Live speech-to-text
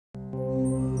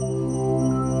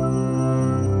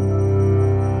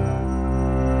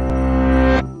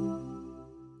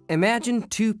Imagine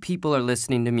two people are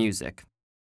listening to music.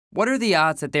 What are the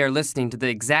odds that they are listening to the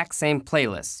exact same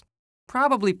playlist?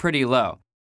 Probably pretty low.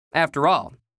 After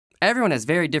all, everyone has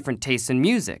very different tastes in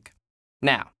music.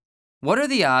 Now, what are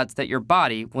the odds that your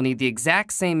body will need the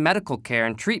exact same medical care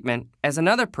and treatment as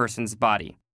another person's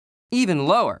body? Even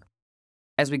lower.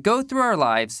 As we go through our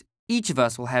lives, each of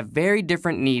us will have very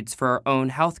different needs for our own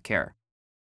health care.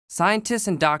 Scientists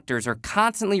and doctors are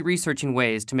constantly researching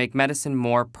ways to make medicine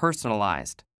more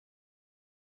personalized.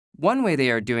 One way they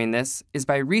are doing this is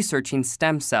by researching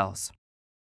stem cells.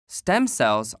 Stem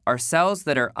cells are cells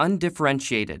that are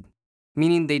undifferentiated,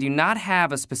 meaning they do not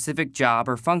have a specific job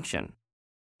or function.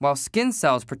 While skin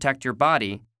cells protect your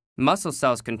body, muscle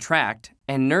cells contract,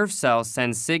 and nerve cells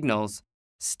send signals,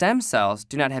 stem cells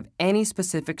do not have any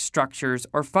specific structures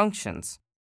or functions.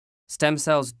 Stem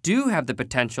cells do have the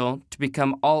potential to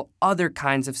become all other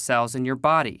kinds of cells in your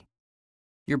body.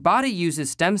 Your body uses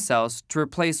stem cells to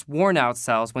replace worn-out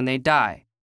cells when they die.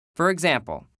 For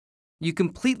example, you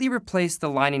completely replace the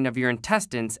lining of your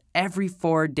intestines every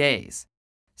 4 days.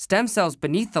 Stem cells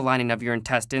beneath the lining of your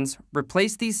intestines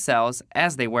replace these cells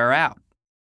as they wear out.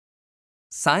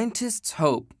 Scientists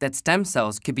hope that stem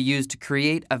cells could be used to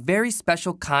create a very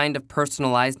special kind of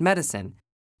personalized medicine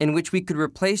in which we could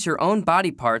replace your own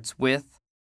body parts with,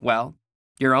 well,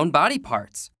 your own body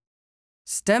parts.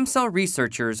 Stem cell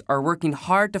researchers are working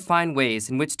hard to find ways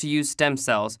in which to use stem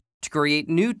cells to create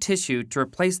new tissue to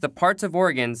replace the parts of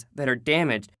organs that are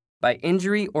damaged by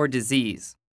injury or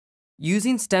disease.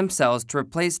 Using stem cells to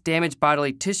replace damaged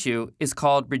bodily tissue is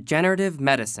called regenerative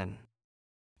medicine.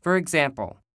 For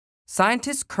example,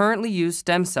 scientists currently use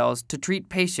stem cells to treat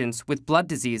patients with blood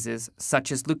diseases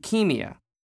such as leukemia.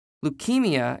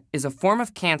 Leukemia is a form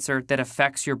of cancer that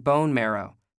affects your bone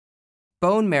marrow.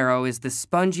 Bone marrow is the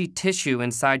spongy tissue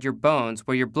inside your bones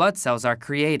where your blood cells are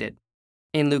created.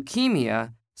 In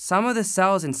leukemia, some of the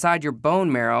cells inside your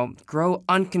bone marrow grow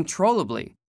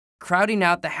uncontrollably, crowding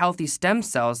out the healthy stem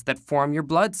cells that form your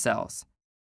blood cells.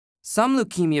 Some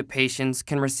leukemia patients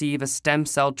can receive a stem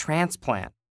cell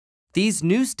transplant. These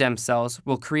new stem cells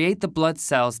will create the blood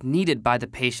cells needed by the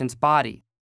patient's body.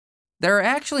 There are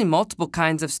actually multiple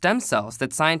kinds of stem cells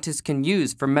that scientists can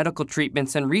use for medical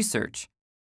treatments and research.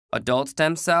 Adult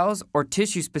stem cells, or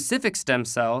tissue-specific stem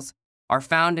cells, are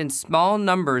found in small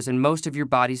numbers in most of your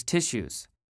body's tissues.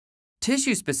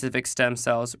 Tissue-specific stem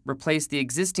cells replace the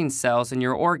existing cells in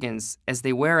your organs as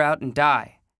they wear out and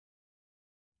die.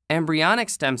 Embryonic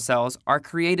stem cells are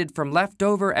created from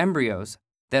leftover embryos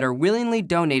that are willingly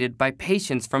donated by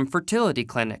patients from fertility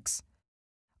clinics.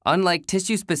 Unlike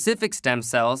tissue-specific stem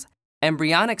cells,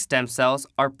 embryonic stem cells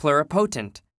are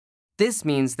pluripotent. This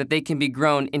means that they can be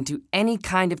grown into any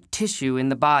kind of tissue in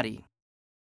the body.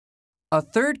 A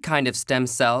third kind of stem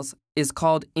cells is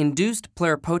called induced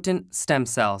pluripotent stem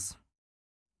cells.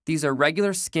 These are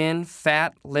regular skin,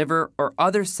 fat, liver, or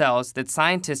other cells that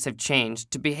scientists have changed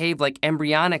to behave like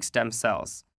embryonic stem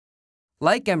cells.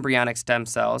 Like embryonic stem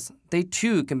cells, they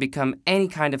too can become any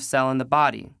kind of cell in the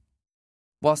body.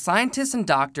 While scientists and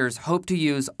doctors hope to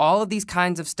use all of these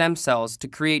kinds of stem cells to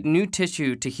create new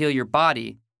tissue to heal your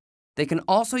body, they can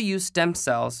also use stem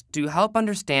cells to help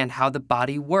understand how the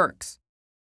body works.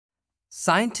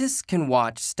 Scientists can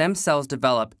watch stem cells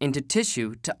develop into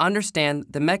tissue to understand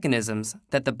the mechanisms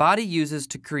that the body uses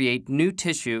to create new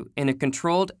tissue in a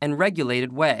controlled and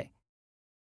regulated way.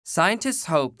 Scientists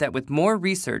hope that with more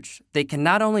research, they can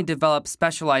not only develop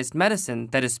specialized medicine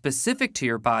that is specific to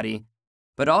your body,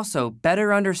 but also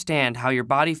better understand how your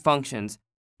body functions,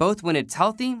 both when it's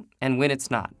healthy and when it's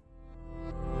not.